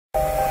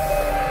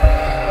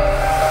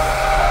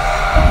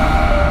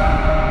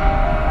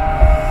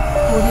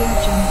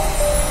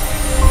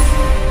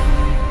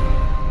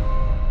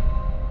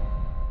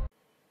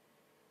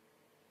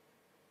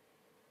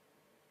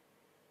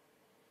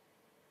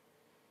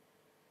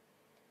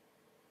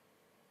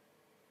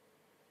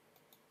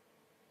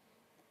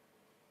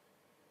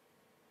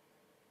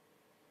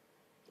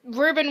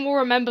Ruben will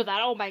remember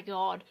that. Oh my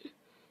god.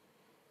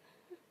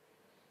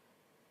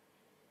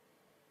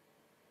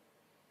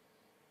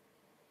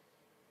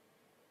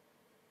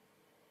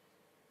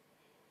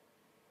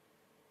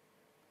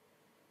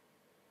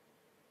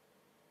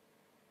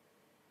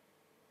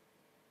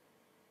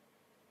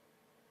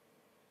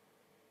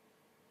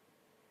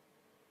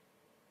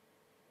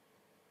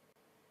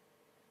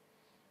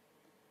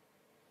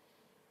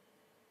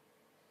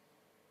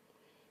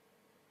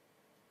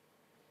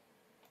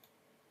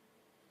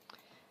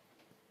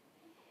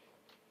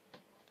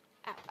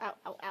 Ow, ow,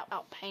 ow, ow,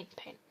 ow. Pain,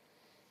 pain.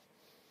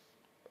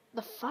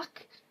 The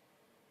fuck?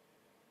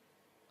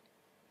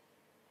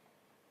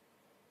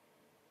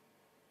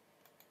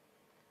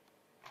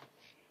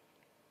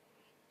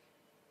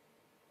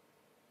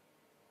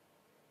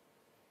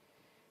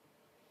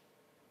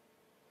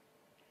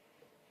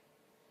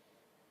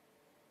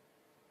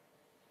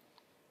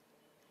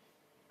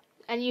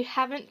 And you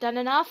haven't done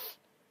enough?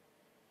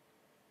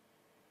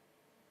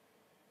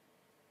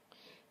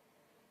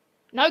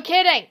 No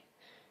kidding!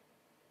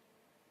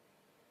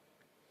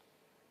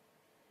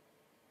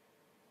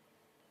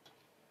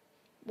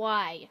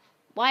 Why?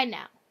 Why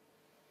now?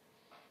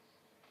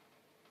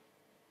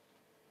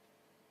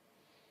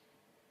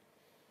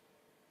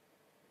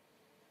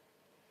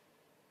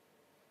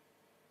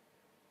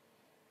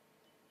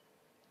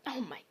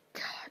 Oh my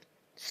god.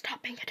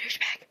 Stop being a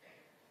douchebag.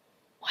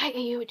 Why are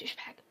you a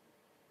douchebag?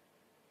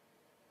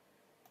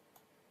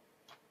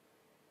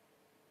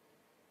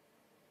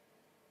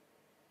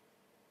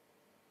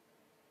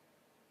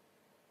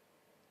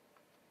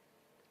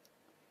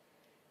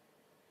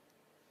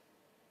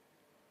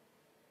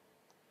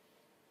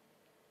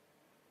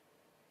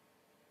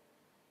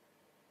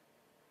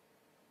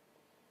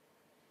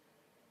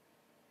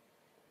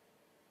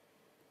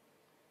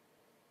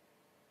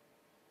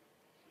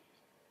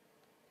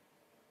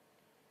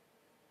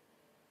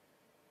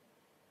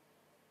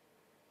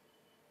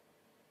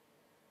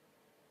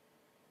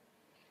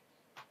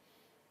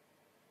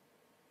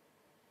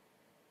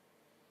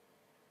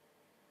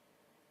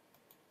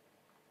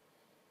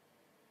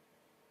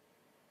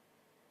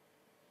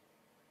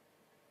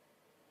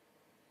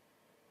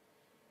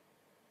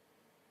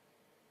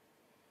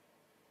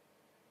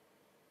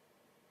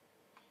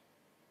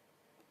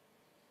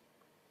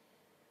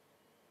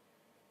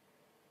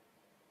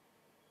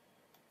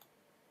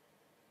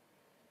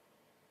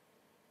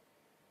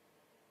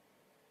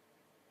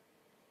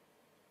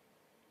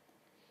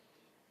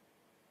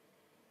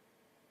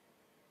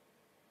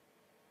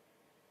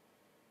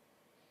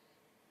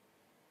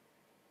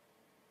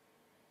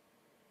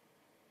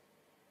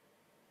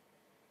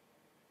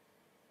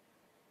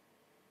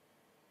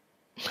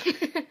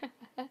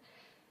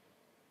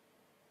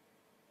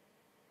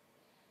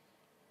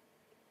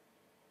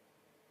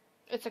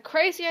 It's a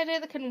crazy idea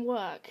that can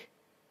work.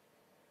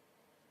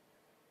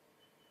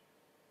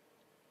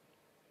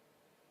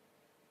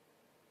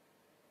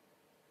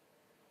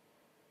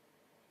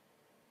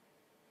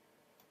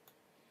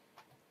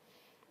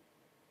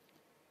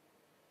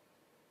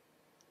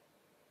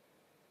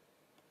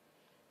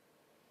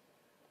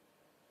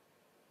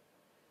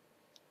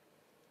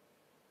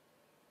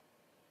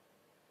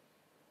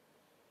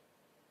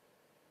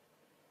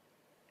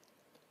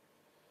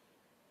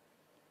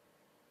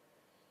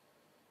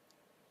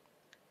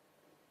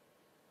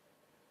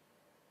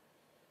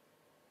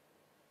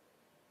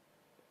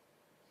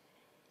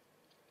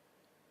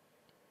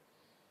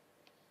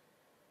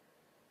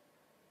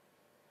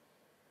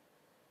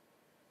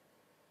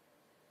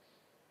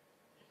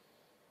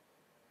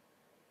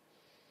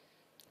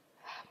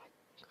 Oh my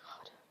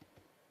god.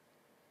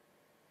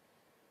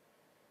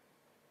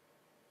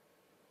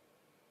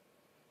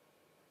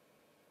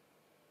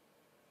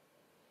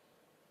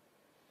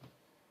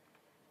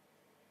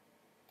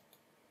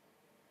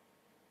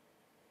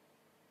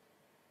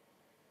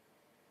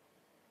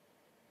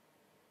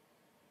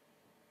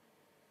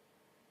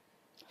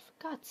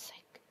 For God's sake.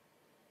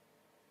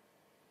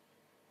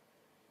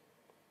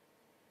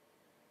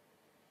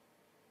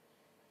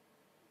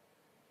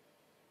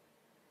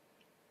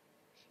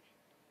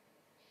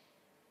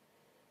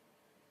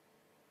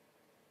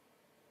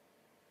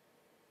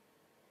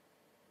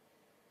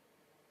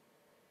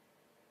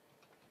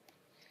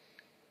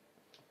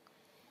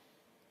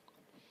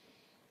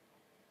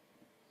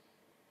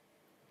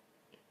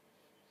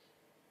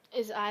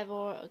 Is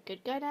Ivor a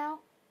good guy now?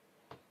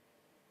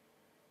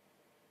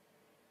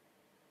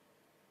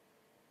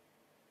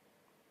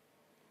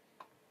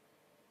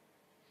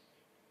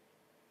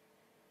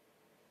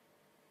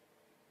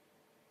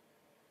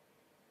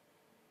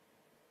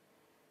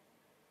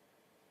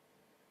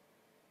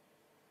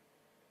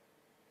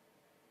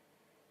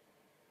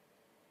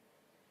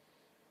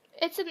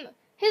 It's in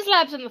his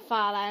lab's in the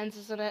Farlands,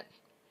 isn't it?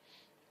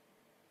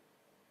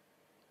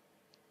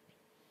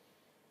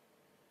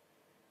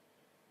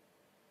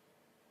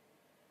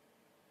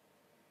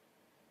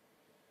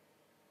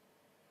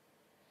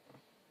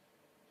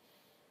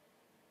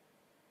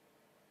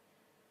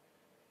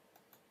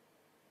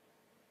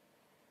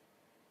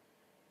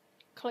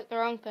 Click the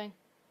wrong thing.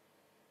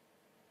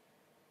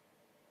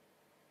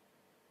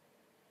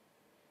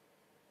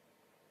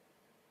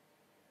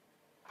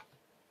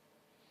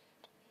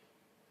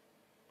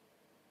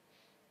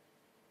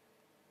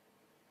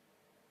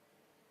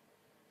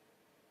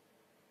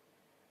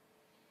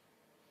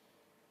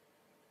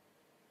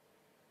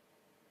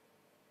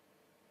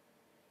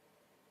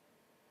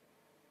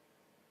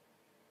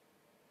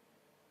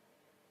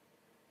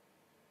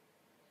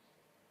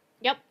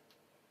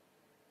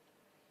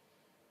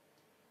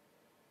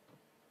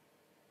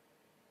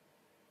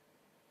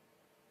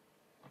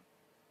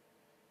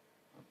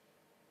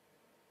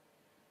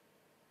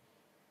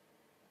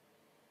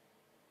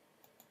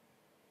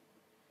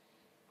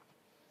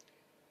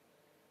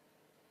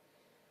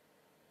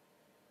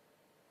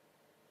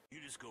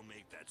 just go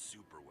make that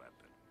super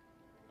weapon.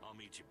 I'll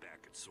meet you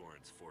back at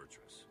Soren's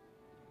fortress.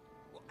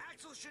 Well,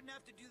 Axel shouldn't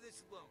have to do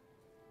this alone.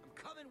 I'm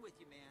coming with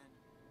you, man.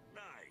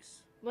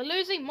 Nice. We're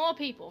losing more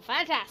people.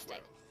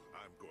 Fantastic.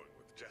 Well, I'm going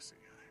with Jesse.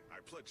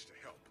 I pledged to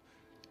help,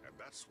 and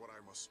that's what I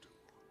must do.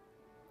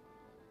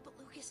 But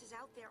Lucas is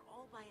out there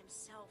all by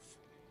himself.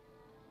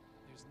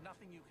 There's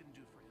nothing you can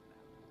do for him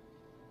now.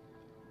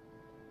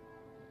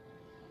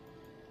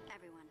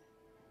 Everyone,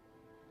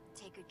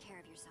 take good care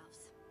of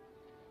yourselves.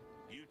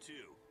 You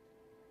too.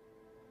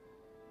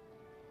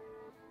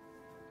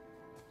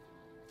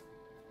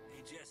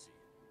 Hey, Jesse.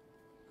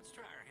 Let's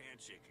try our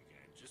handshake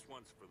again, just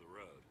once for the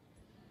road.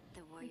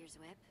 The warrior's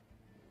whip?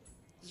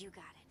 You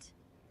got it.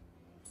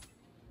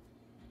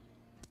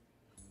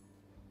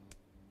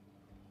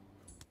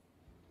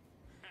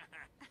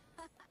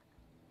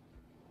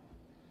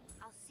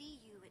 I'll see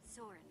you at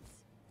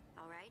Soren's,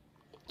 all right?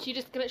 She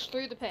just glitched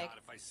through the pig. Not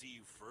if I see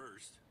you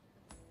first.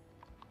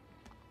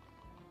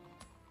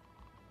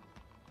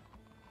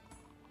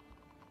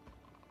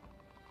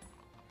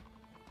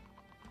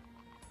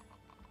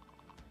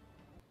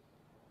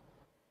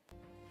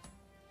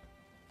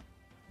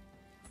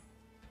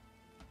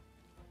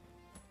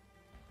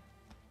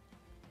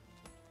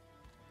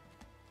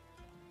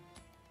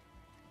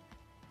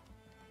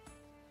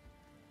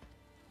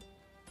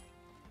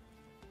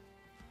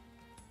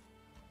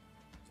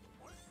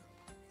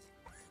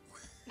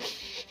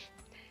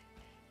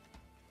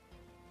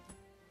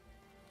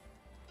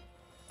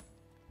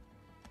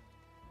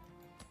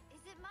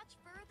 Is it much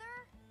further?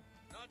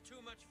 Not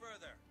too much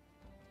further.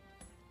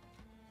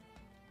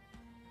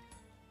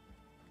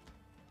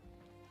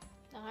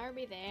 Are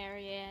we there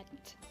yet?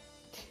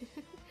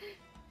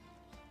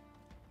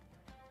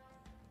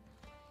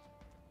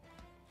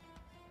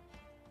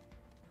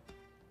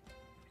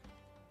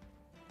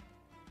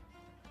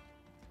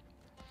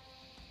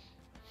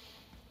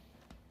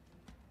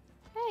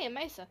 Hey, a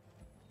mesa.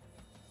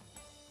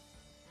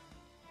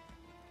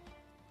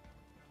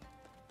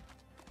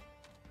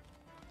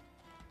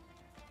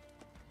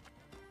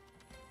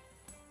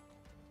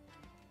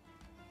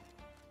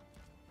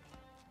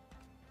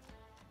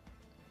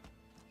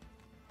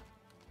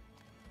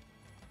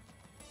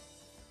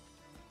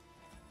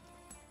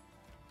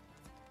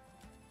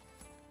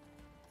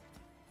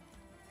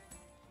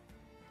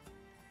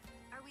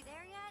 Are we there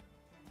yet?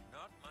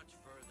 Not much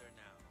further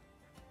now.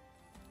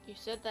 You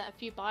said that a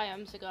few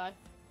biomes ago.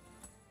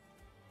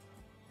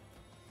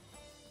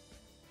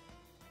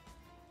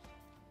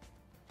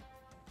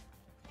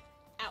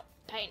 Ow,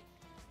 pain.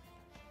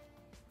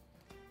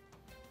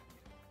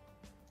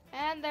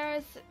 And there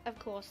is, of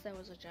course, there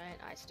was a giant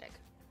ice stick.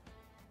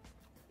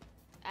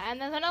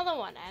 And there's another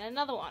one, and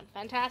another one.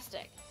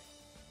 Fantastic.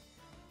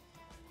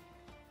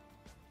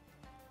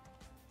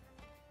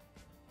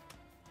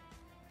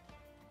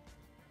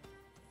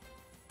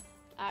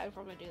 I would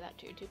probably do that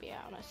too, to be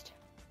honest.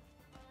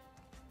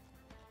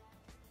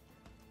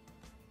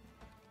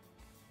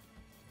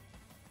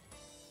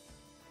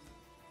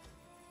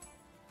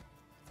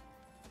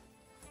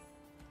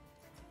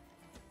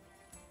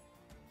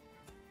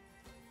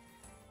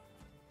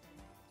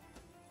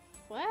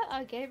 Where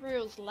are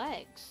Gabriel's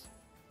legs?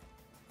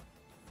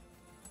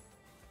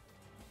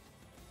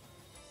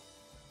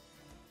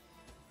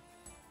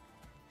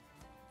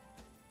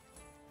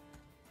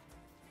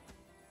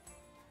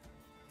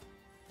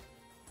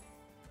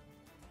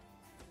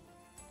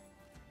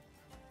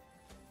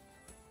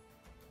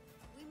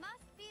 We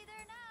must be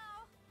there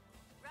now,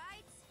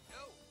 right?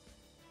 No.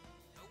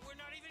 No, we're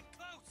not even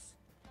close.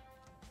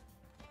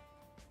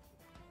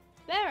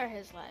 There are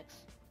his legs.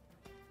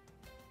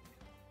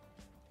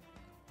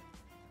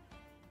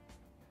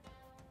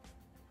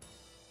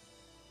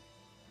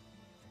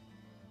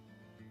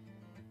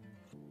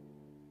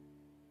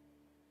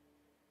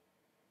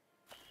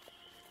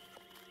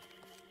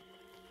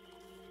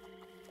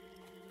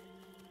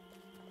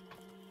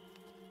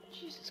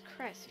 Jesus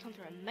Christ, you come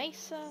through a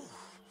mesa.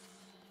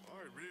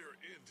 My rear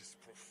end is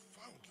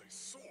profoundly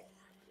sore.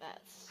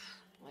 That's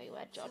why you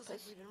wear Feels like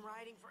joggers. we've been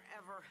riding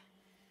forever.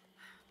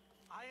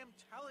 I am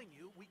telling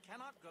you, we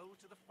cannot go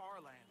to the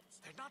far lands.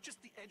 They're not just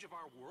the edge of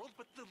our world,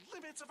 but the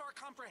limits of our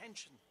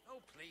comprehension.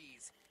 Oh,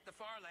 please. The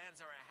far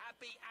lands are a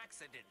happy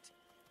accident.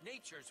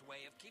 Nature's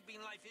way of keeping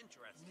life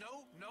interesting.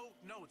 No, no,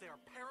 no. They are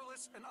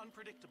perilous and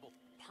unpredictable.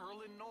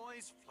 Purlin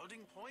noise,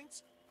 floating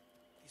points.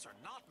 These are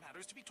not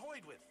matters to be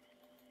toyed with.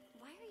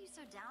 Why are you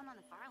so down on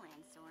the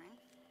Farlands, Soren?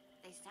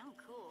 They sound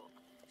cool.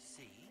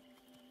 See?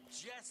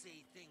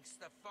 Jesse thinks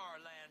the far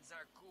lands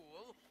are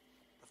cool.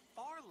 The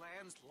far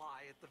lands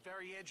lie at the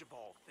very edge of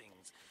all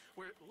things,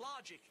 where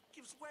logic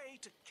gives way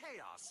to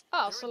chaos.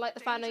 Oh, They're so a like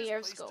the final year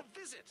of dangerous school. place to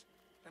visit,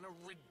 and a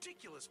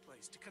ridiculous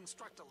place to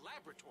construct a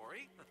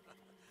laboratory.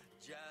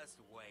 Just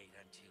wait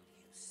until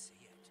you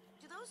see it.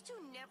 Do those two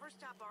never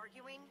stop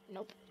arguing?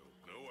 Nope. Don't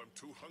know, I'm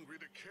too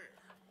hungry to care.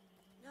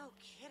 No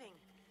kidding.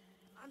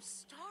 I'm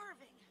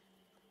starving.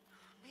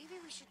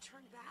 Maybe we should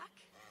turn back?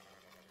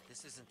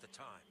 This isn't the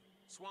time.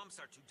 Swamps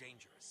are too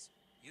dangerous.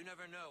 You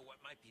never know what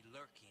might be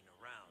lurking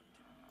around.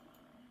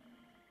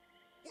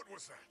 What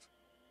was that?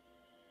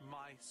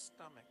 My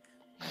stomach.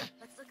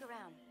 Let's look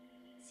around,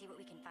 see what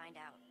we can find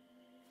out.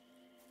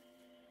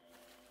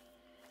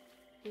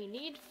 We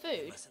need We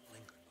food. mustn't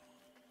linger long.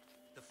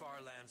 The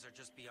far lands are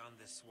just beyond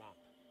this swamp.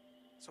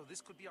 So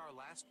this could be our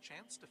last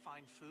chance to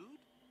find food?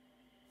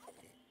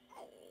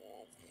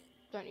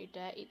 Don't you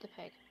dare eat the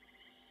pig.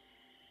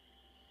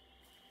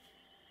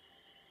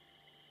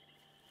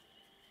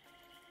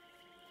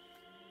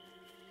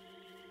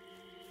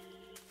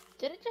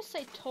 Did it just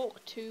say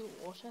talk to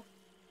water?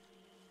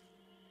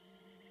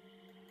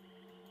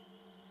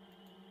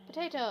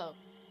 Potato.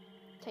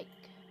 Take.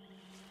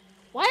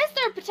 Why is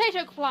there a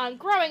potato plant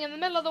growing in the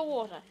middle of the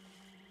water?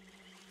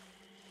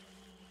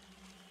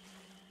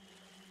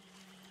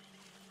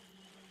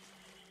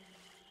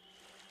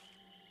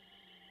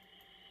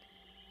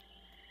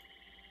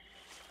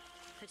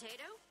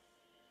 Potato?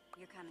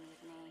 You're coming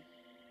with me.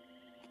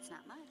 It's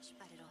not much,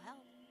 but it'll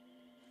help.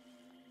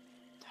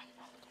 Don't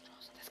know the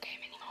controls of this game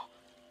anymore.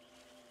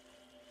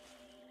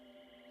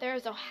 There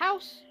is a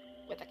house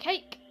with a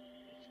cake.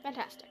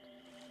 Fantastic.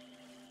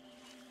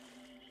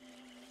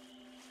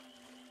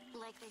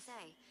 Like they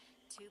say,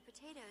 2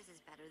 potatoes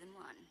is better than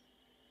 1.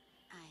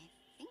 I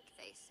think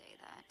they say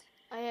that.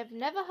 I have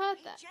never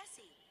heard Hey, that.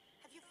 Jesse,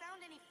 have you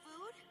found any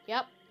food?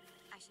 Yep,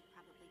 I should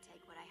probably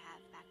take what I have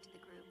back to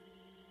the group.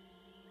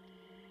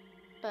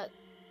 but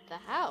the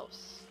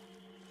house.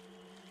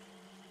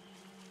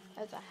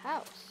 There's a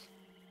house.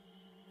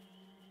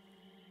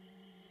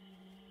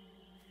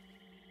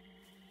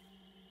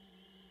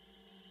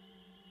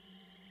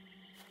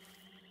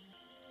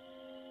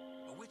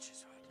 A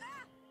witch's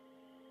hut.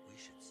 We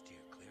should steer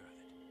clear of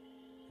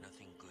it.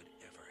 Nothing good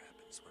ever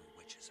happens when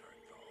witches are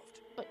involved.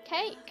 But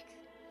cake.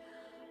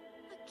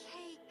 A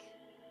cake.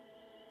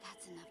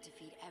 That's enough to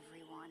feed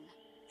everyone.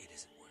 It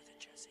isn't worth it,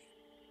 Jesse.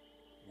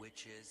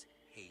 Witches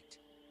hate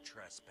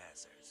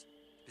trespassers.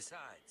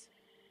 Besides,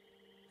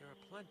 there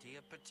are plenty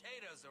of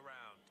potatoes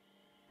around.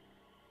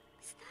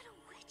 Is that a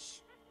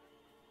witch?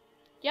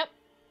 Yep.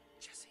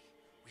 Jesse,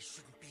 we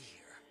shouldn't be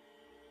here.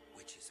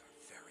 Witches are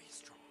very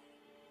strong.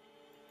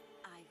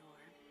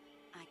 Ivor,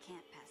 I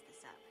can't pass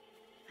this up.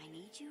 I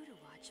need you to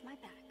watch my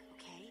back,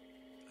 okay?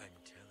 I'm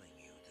telling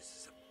you, this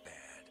is a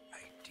bad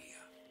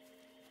idea.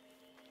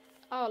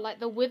 Oh, like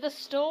the wither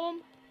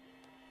storm?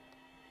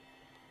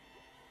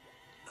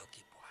 They'll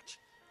keep watch.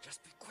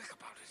 Just be quick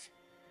about it.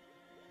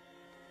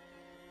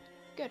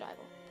 Good,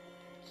 Ivor.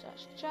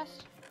 Search the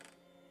chest.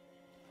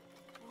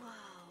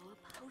 Whoa,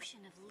 a potion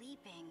of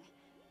leaping.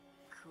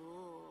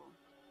 Cool.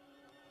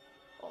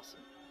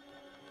 Awesome.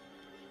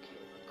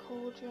 Okay, the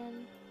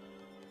cauldron.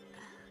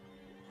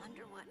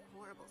 Wonder what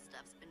horrible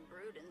stuff's been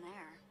brewed in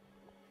there.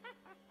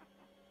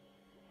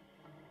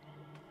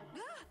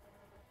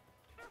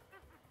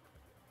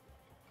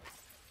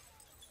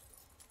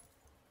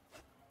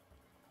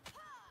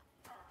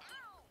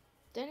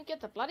 Didn't get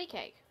the bloody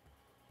cake.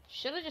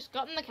 Should have just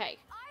gotten the cake.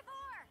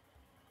 Ivor!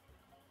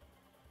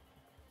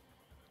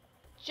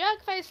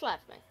 Jerkface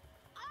left me.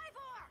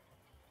 Ivor!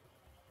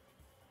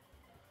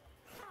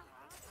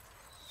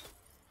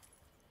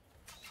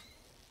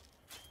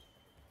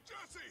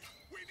 Jesse,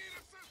 we need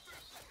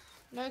assistance!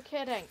 No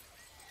kidding.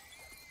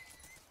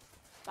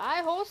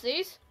 Bye,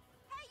 horsies.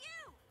 Hey,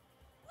 you!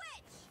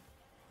 Witch!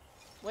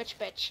 Which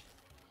bitch?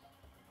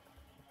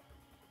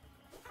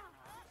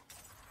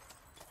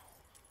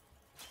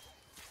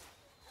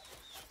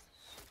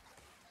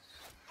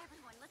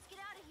 Everyone, let's get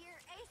out of here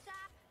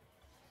ASAP!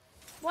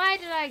 Why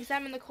did I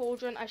examine the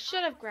cauldron? I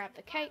should have grabbed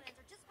the cake. Farlands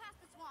are just past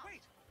the swamp.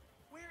 Wait,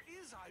 where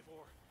is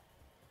Ivor?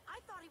 I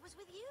thought he was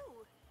with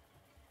you.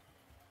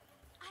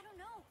 I don't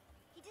know.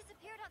 He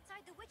disappeared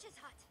outside the witch's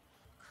hut.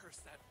 Curse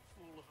that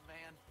fool of a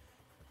man.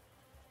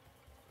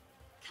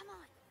 Come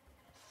on.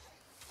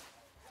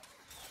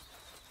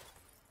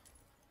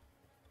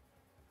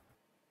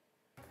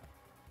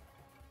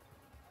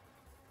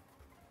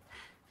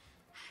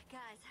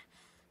 Guys,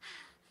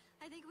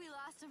 I think we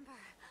lost him for...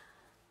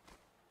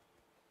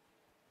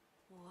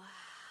 Wow.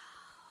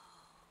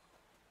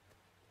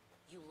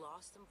 You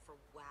lost them for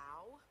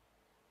wow?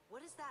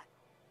 What is that?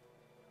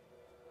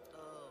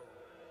 Oh.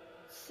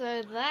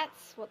 So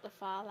that's what the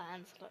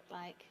Farlands look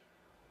like.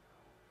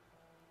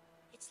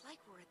 It's like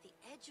we're at the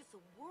edge of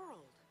the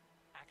world.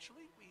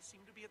 Actually, we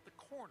seem to be at the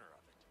corner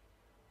of it.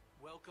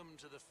 Welcome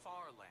to the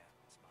far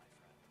lands, my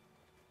friend.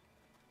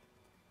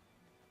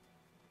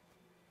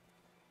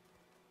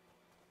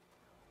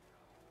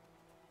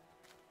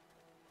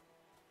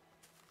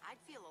 I'd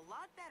feel a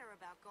lot better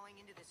about going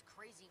into this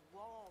crazy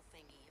wall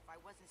thingy if I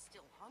wasn't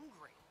still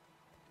hungry.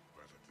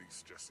 But at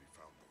least Jesse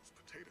found those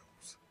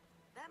potatoes.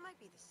 That might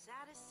be the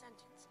saddest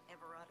sentence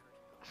ever uttered.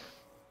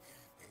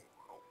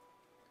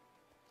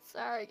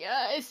 Sorry,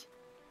 guys.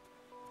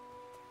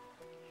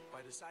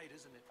 Quite a sight,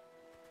 isn't it?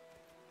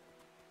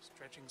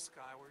 Stretching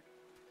skyward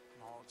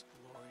in all its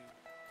glory.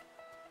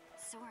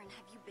 Soren,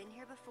 have you been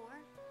here before?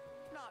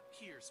 Not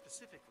here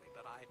specifically,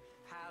 but I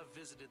have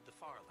visited the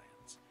far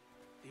lands.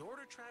 The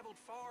Order traveled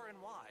far and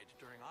wide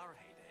during our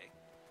heyday.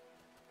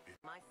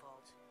 My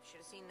fault. Should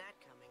have seen that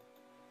coming.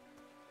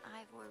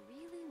 Ivor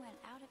really went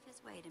out of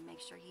his way to make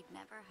sure he'd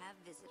never have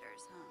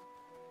visitors, huh?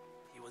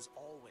 He was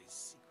always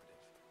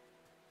secretive.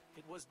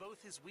 It was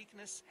both his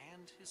weakness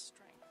and his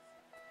strength.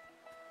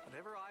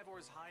 Whatever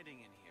Ivor's hiding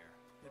in here,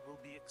 it will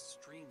be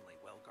extremely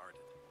well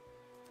guarded.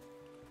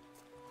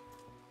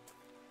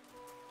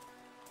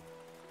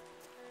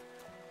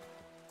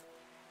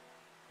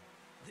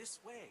 This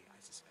way,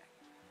 I suspect.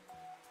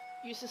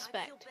 You I'd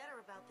suspect. feel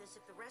better about this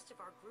if the rest of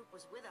our group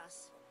was with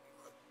us.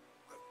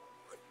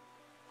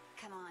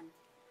 Come on.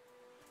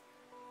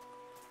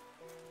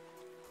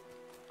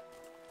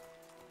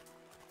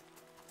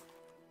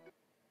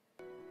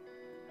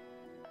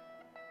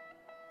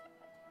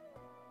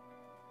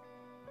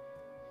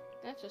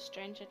 That's a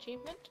strange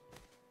achievement.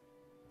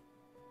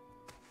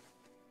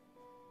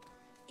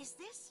 Is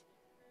this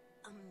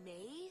a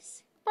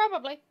maze?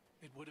 Probably.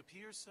 It would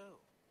appear so.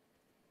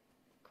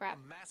 Crap.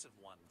 A massive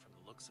one from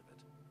the looks of it.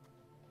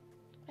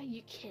 Are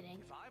you kidding?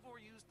 If Ivor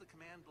used the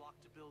command block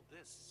to build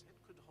this, it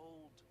could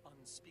hold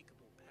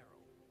unspeakable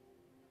peril.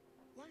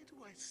 Why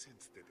do I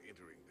sense that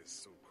entering this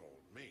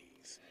so-called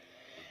maze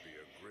would be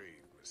a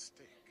grave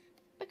mistake?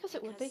 Because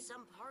it would be. Because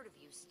some part of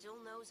you still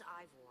knows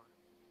Ivor.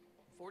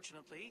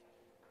 Fortunately,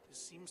 this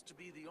seems to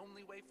be the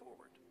only way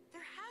forward.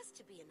 There has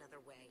to be another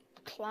way.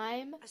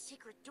 Climb. A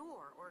secret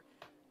door, or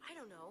I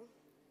don't know.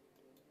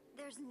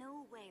 There's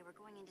no way we're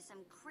going into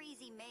some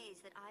crazy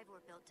maze that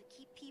Ivor built to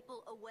keep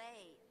people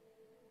away.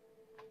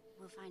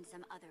 We'll find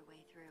some other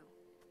way through.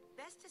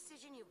 Best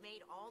decision you've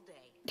made all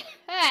day.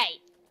 Hey!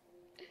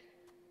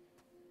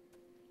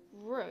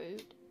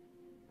 Rude.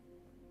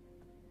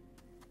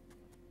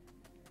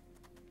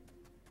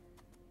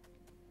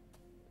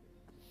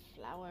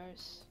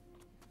 Flowers.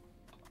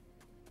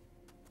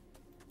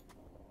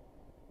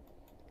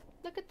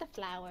 Look at the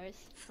flowers.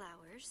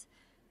 Flowers,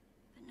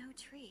 but no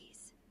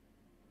trees.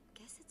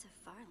 Guess it's a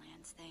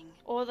Farlands thing.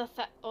 Or the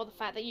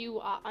fact that you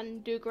are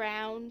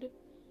underground.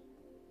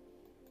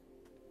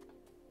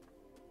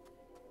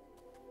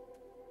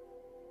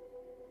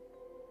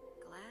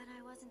 Glad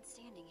I wasn't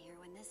standing here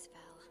when this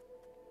fell.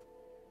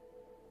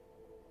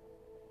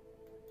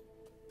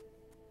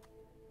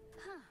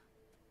 Huh.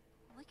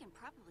 We can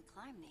probably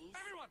climb these.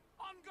 Everyone,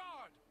 on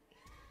guard!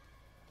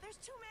 There's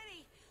too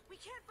many. We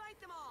can't fight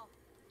them all.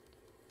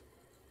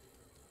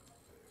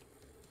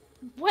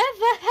 Where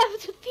the hell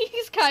did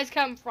these guys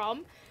come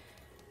from?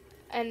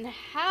 And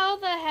how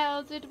the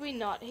hell did we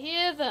not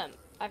hear them?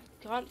 I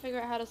can't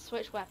figure out how to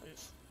switch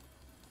weapons.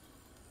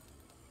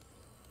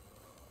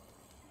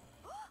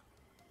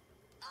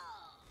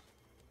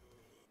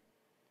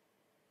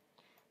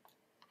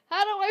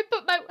 How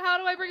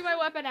do I bring my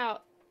weapon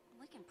out?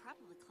 We can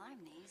probably climb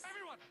these.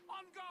 Everyone,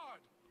 on guard!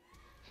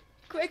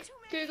 Quick,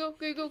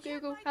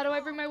 Google. How do I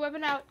bring my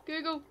weapon out?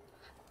 Google.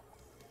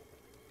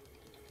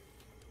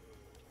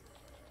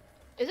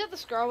 Is it the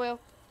scroll wheel?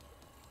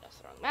 That's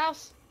the wrong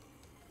mouse.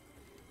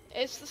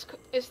 It's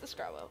the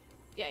scroll wheel.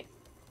 Yay.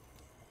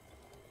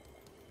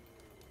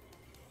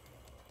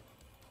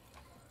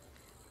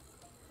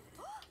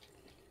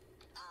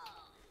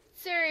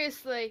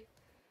 Seriously.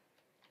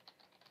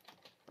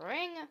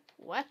 Bring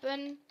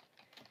weapon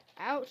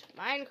out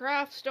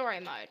Minecraft story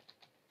mode.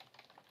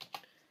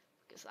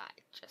 Because I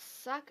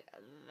just suck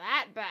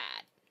that bad.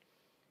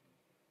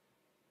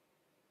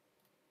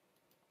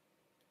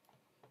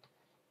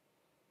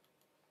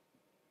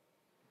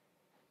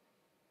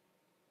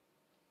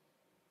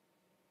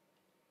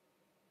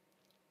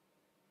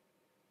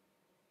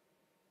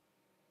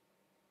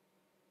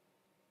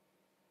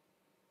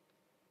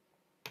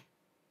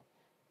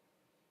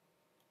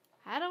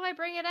 How do I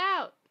bring it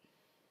out?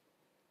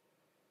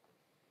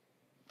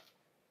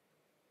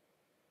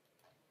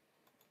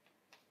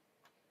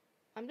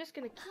 I'm just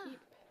gonna keep.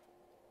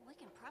 We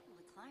can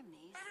probably climb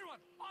these. Everyone,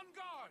 on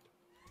guard!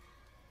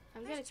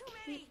 I'm gonna There's too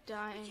many. keep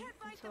dying We can't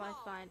fight until them I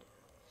all. find.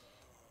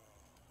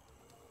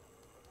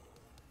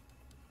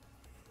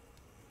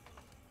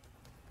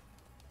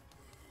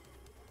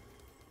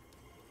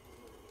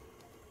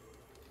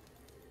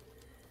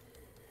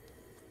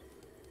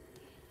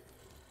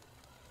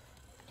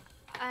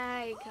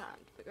 I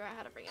can't figure out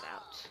how to bring it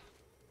out.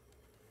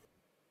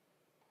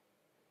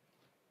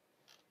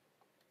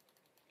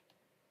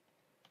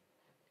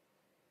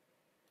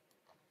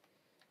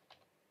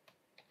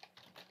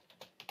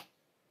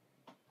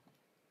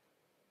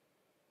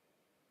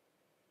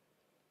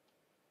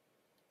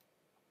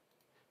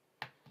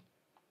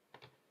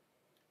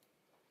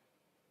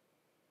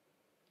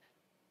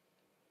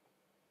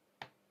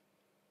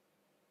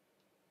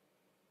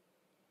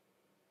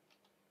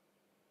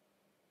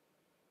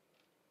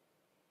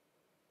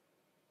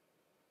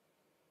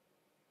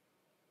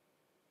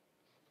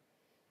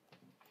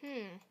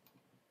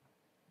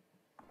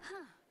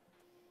 Huh.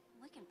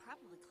 We can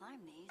probably climb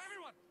these.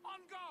 Everyone,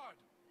 on guard!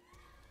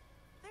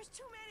 There's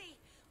too many.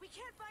 We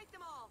can't fight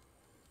them all.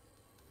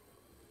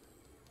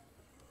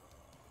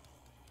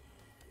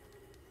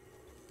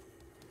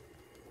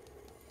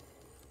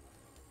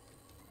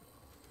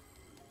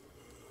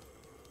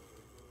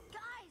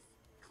 Guys,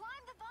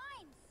 climb the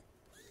vines!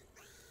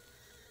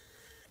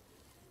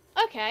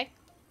 Okay.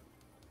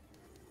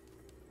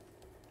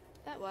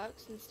 that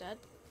works instead.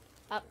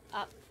 Up,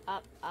 up,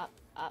 up, up,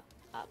 up,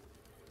 up.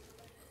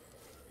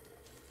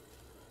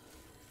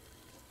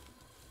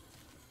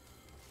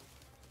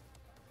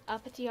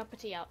 Uppity,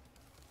 uppity, up.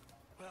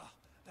 Well,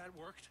 that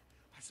worked,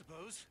 I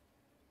suppose.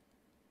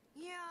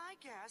 Yeah, I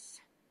guess.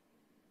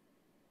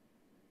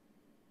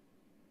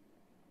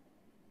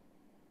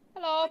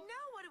 Hello. But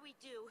now what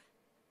do?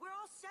 We're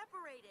all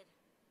separated.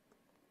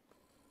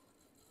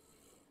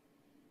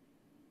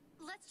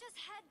 Let's just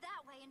head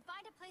that way and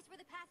find a place where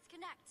the paths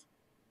connect.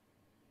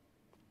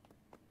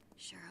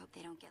 Sure hope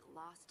they don't get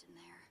lost in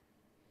there.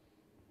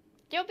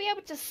 You'll be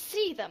able to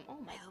see them. Oh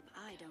my. I hope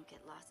I don't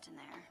get lost in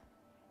there.